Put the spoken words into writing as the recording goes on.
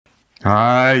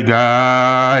Hi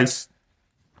guys.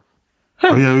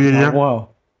 Oh yeah. Wow.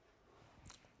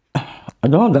 I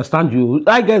don't understand you.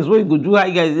 Hi guys, what you go do?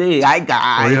 Hi guys, hey, hi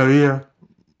guys. Oh yeah.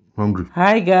 Hungry.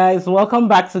 Hi guys, welcome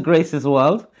back to Grace's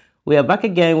World. We are back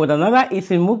again with another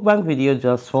eating mukbang video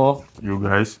just for You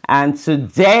guys. And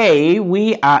today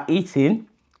we are eating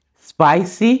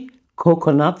spicy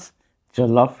coconut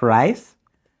jollof rice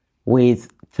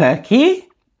with turkey,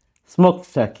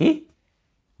 smoked turkey,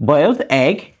 boiled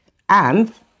egg,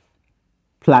 and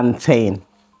plantain.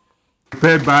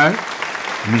 Prepared by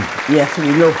me. Yes, we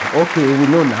know. Okay, we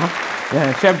know now.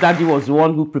 Chef Daddy was the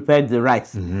one who prepared the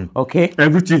rice. Okay?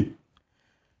 Everything.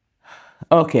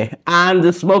 Okay. And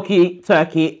the smoky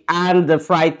turkey and the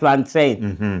fried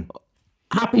plantain.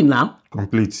 Happy now?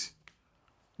 Complete.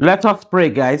 Let us pray,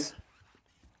 guys.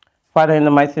 Father, in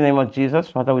the mighty name of Jesus,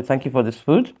 Father, we thank you for this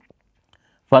food.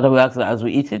 Father, we ask that as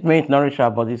we eat it, may it nourish our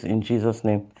bodies in Jesus'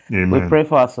 name. Amen. We pray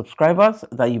for our subscribers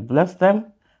that you bless them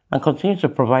and continue to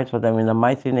provide for them in the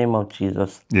mighty name of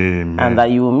Jesus. Amen. And that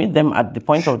you will meet them at the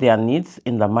point of their needs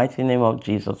in the mighty name of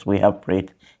Jesus. We have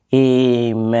prayed.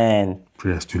 Amen.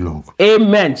 Prayer's too long.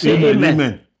 Amen. Say amen.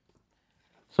 Amen.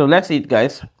 So let's eat,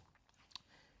 guys.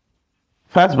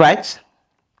 First bite.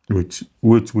 Wait.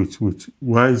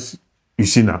 Why is you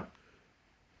see now?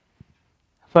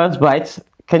 First bite.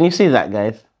 Can you see that,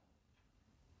 guys?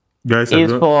 Guys,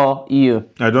 It's for you.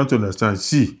 I don't understand.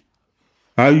 See,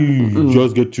 how you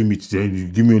just get 2 meats, then you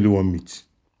give me only 1 meat.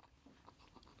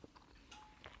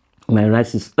 My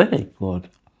rice is, oh God.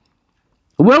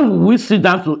 When we sit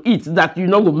down to eat that you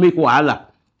know will make wahala,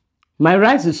 my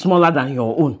rice is smaller than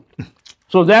your own.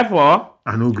 So therefore,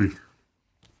 I no agree.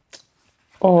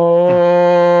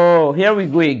 oh, here we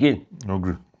go again. No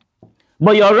agree.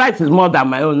 But your rice is more than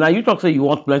my own. Now you talk say you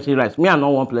want plenty rice. Me, I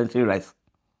don't want plenty rice.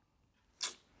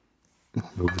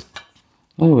 No agree.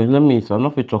 Anyway, let me eat. I'm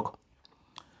not fit talk.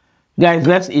 Guys,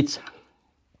 let's eat.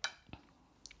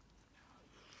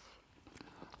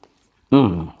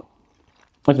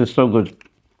 This is so good.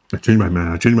 I changed my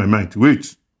mind.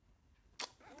 Wait.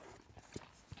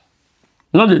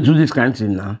 Not to do this kind of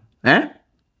thing now. Eh?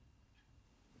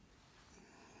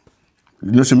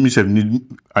 You know, me say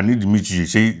I need the meat. You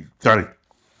say carry.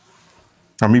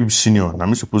 I'm maybe senior.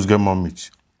 I'm supposed to get more meat.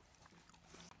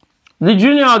 The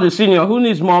junior or the senior, who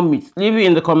needs more meat? Leave it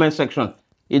in the comment section.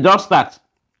 It does start.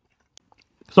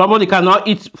 Somebody cannot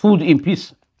eat food in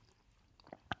peace.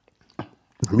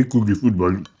 Me cook the food,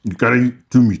 but you carry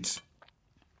 2 meats.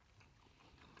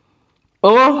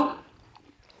 Oh,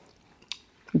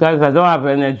 guys, I don't have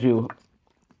energy.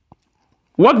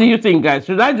 What do you think, guys?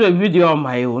 Should I do a video on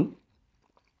my own?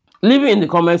 Leave it in the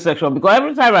comment section, because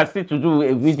every time I sit to do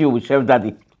a video with Chef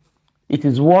Daddy, it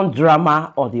is one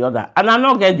drama or the other, and I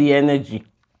don't get the energy.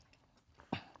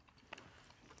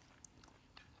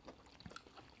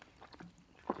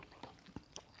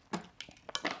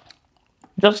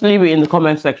 Just leave it in the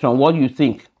comment section what you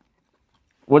think.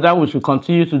 Whether we should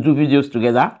continue to do videos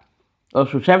together, or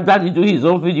should Chef Daddy do his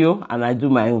own video and I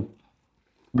do my own.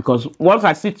 Because once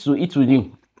I sit to eat with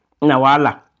him,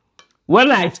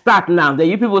 when I start now, then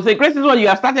you people say, Grace, this one you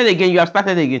have started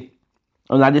again,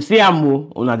 Una the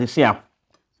same.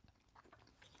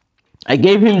 I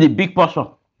gave him the big portion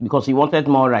because he wanted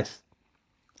more rice.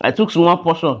 I took small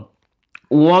portion,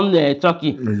 one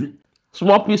turkey,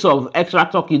 small piece of extra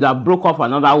turkey that broke off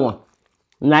another one.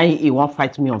 Now he won't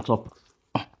fight me on top.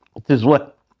 It is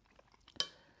well.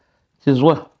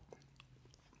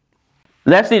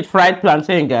 Let's eat fried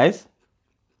plantain, guys.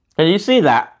 Can you see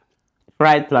that?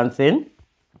 Fried plantain.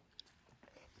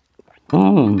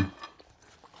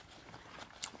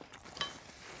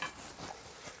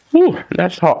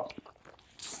 That's hot.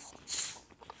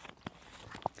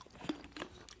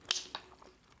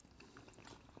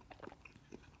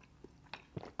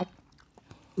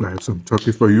 I have some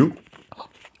turkey for you.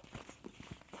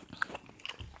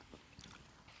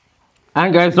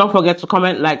 And guys, don't forget to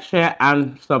comment, like, share,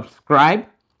 and subscribe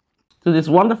to this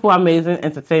wonderful, amazing,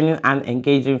 entertaining, and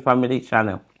engaging family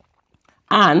channel.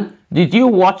 And did you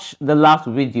watch the last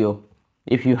video?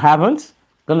 If you haven't,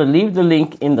 I'm gonna leave the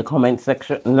link in the comment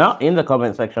section. Not in the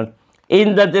comment section,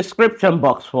 in the description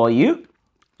box for you.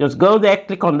 Just go there,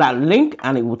 click on that link,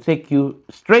 and it will take you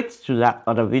straight to that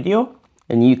other video,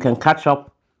 and you can catch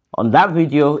up on that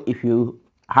video if you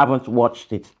haven't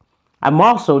watched it. And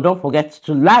also, don't forget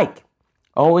to like.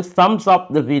 Always thumbs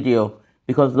up the video,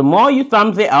 because the more you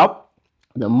thumbs it up,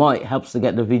 the more it helps to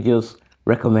get the videos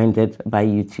recommended by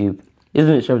YouTube.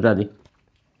 Isn't it, Chef Daddy?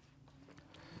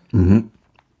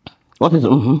 What is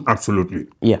it? Absolutely.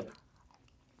 Yeah.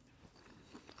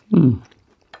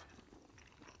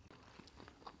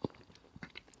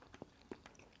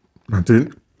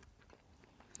 Plantain.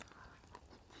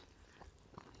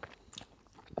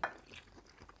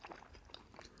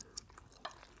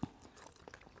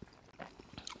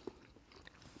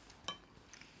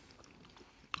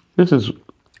 This is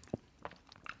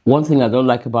one thing I don't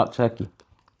like about turkey.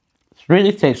 It's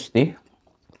really tasty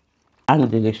and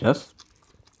delicious.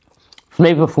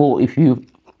 Flavorful if you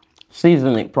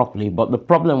season it properly, but the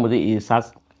problem with it is it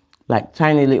has like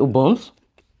tiny little bones.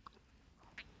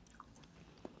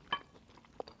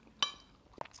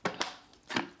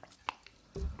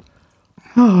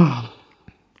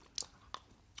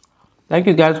 Thank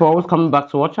you guys for always coming back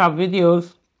to watch our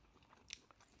videos.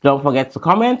 Don't forget to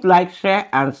comment, like, share,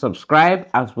 and subscribe.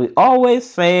 As we always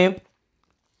say,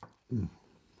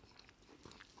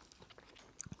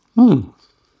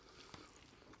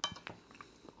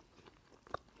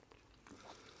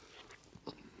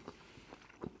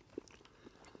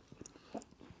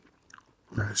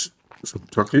 Nice. Some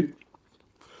turkey.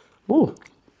 ooh.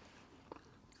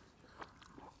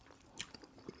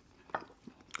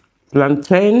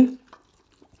 Plantain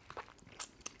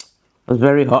is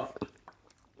very hot.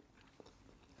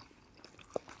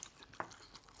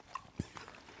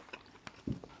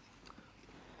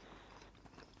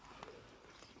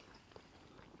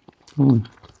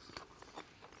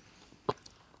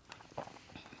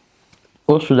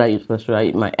 What should I eat first? Should I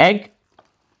eat my egg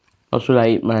or should I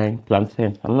eat my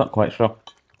plantain? I'm not quite sure.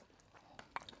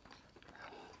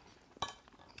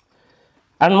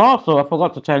 And also, I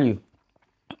forgot to tell you,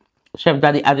 Chef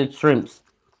Daddy added shrimps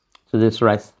to this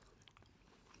rice.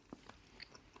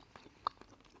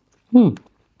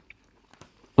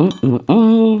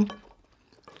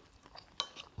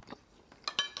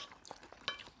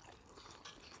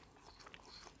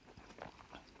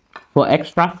 For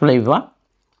extra flavor.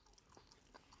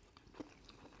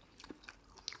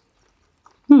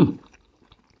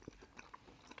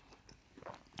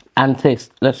 And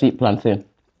taste. Let's eat plantain.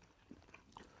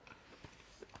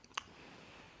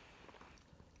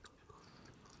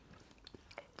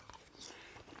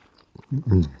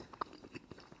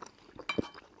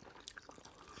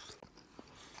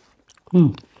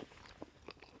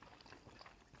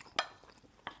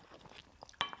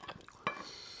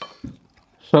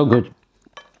 So good.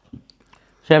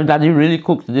 Chef Daddy really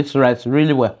cooked this rice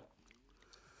really well.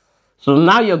 So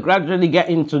now you're gradually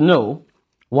getting to know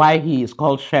why he is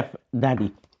called Chef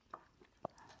Daddy.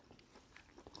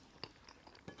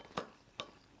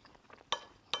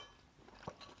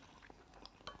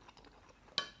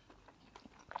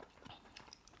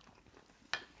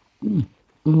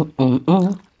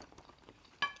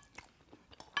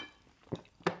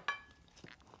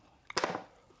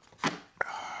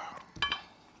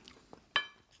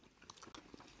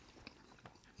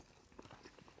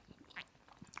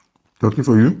 Turkey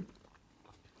for you.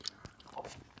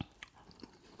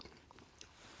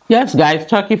 Yes, guys,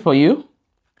 turkey for you.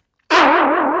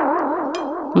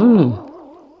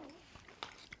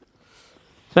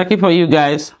 Turkey for you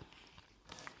guys.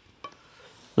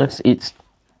 Let's eat.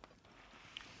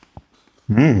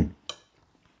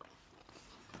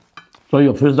 So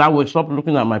your face that way, stop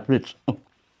looking at my plate.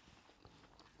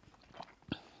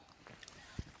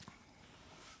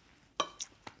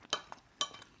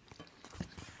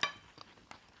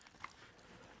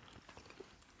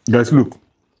 Guys, look.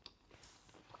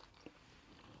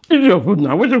 Eat your food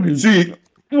now. Wait till you see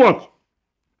what?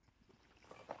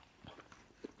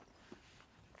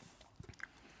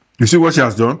 You see what she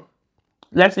has done?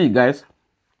 Let's eat, guys.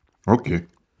 Okay.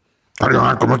 Carry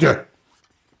on, come on here.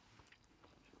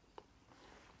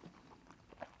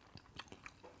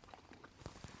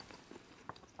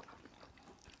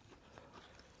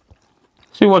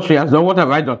 See what she has done. What have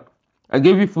I done? I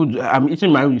gave you food. I'm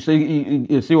eating my own. You say,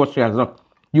 you see what she has done.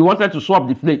 You wanted to swap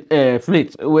the plate.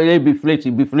 Plate. Will it be plate?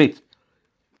 It be plate.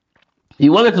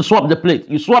 You wanted to swap the plate.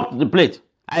 You swapped the plate.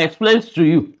 I explained to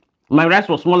you. My rice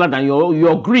was smaller than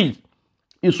your greed.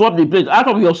 You swapped the plate. Out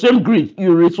of your same greed,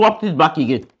 you re-swapped it back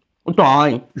again. What the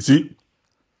hell? You see,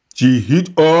 she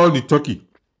hid all the turkey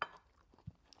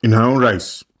in her own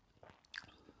rice.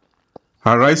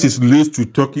 Her rice is laced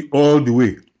with turkey all the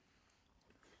way.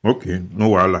 Okay,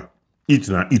 no wahala. Eat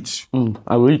now, eat.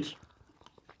 I will eat.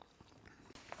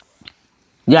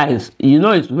 Guys, you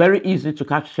know it's very easy to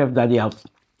catch Chef Daddy out.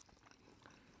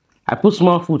 I put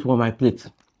small food for my plate.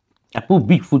 I put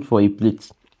big food for a plate.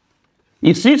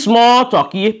 You see small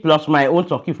turkey plus my own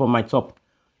turkey for my top.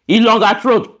 In longer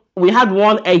throat, we had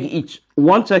one egg each,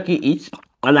 one turkey each,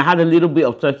 and I had a little bit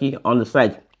of turkey on the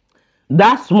side.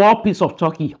 That small piece of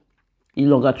turkey, in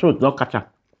longer throat, not catch her.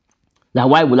 Now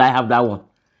why will I have that one?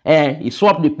 He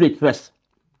swapped the plate first.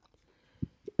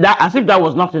 That as if that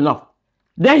was not enough.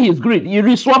 Then he's great. He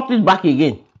re-swapped it back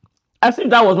again. As if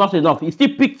that was not enough. He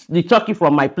still picked the turkey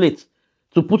from my plate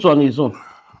to put on his own.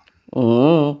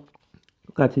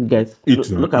 Look at it, guys.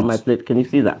 Look at my plate. Can you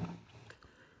see that?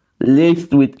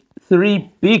 Laced with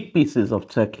 3 big pieces of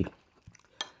turkey.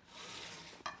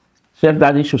 Chef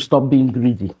Daddy should stop being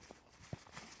greedy.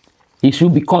 He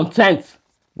should be content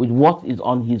with what is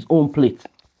on his own plate.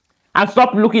 And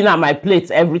stop looking at my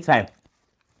plates every time.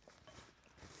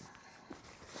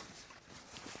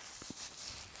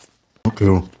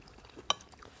 Okay.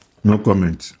 No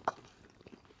comments.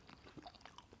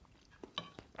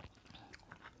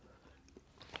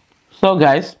 So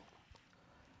guys,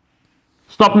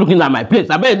 stop looking at my plate.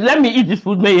 I bet let me eat this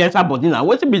food. May enter body now.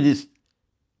 What be this?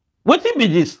 What be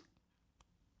this?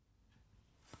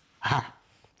 Ah.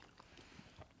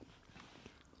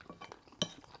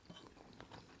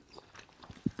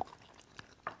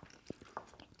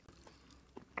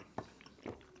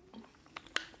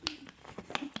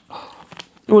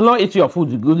 You will not eat your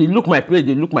food. You look my plate.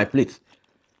 They look my plate.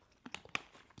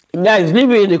 Guys,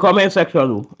 leave it in the comment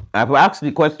section. I've asked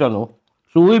the question.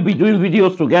 Should we be doing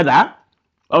videos together,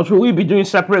 or should we be doing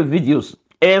separate videos?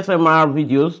 ASMR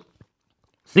videos,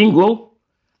 single.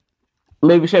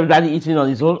 Maybe Chef Daddy eating on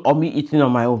his own, or me eating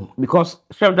on my own. Because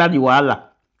Chef Daddy wahala,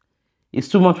 it's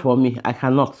too much for me. I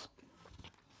cannot.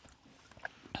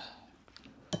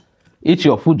 Eat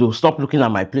your food though. Stop looking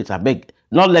at my plate. I beg.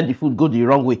 Not let the food go the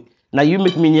wrong way. Now you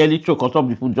make me nearly choke on top of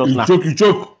the food just now. You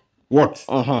choke. What?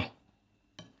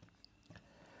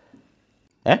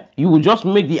 You will just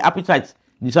make the appetite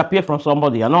disappear from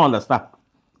somebody. I don't understand.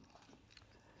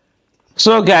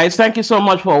 So guys, thank you so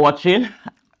much for watching.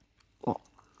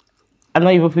 I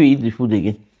don't even feel eat the food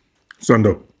again. Stand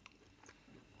up.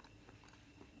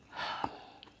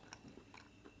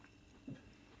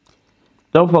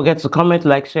 Don't forget to comment,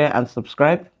 like, share, and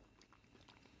subscribe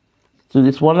to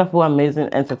this wonderful, amazing,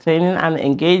 entertaining, and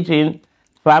engaging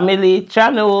family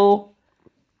channel.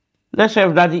 Let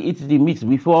Chef Daddy eat the meat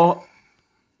before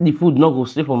the food no go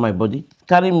stay for my body.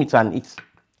 Carry meat and eat.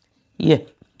 Yeah,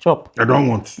 chop. I don't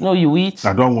want. No, you eat.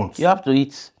 I don't want. You have to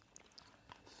eat.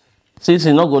 Since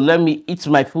he no go let me eat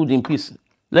my food in peace,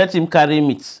 let him carry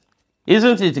meat.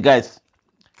 Isn't it, guys?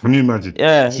 Can you imagine?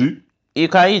 Yeah. See? You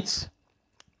can eat.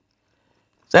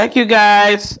 Thank you,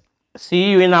 guys.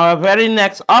 See you in our very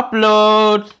next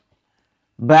upload.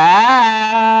 Bye.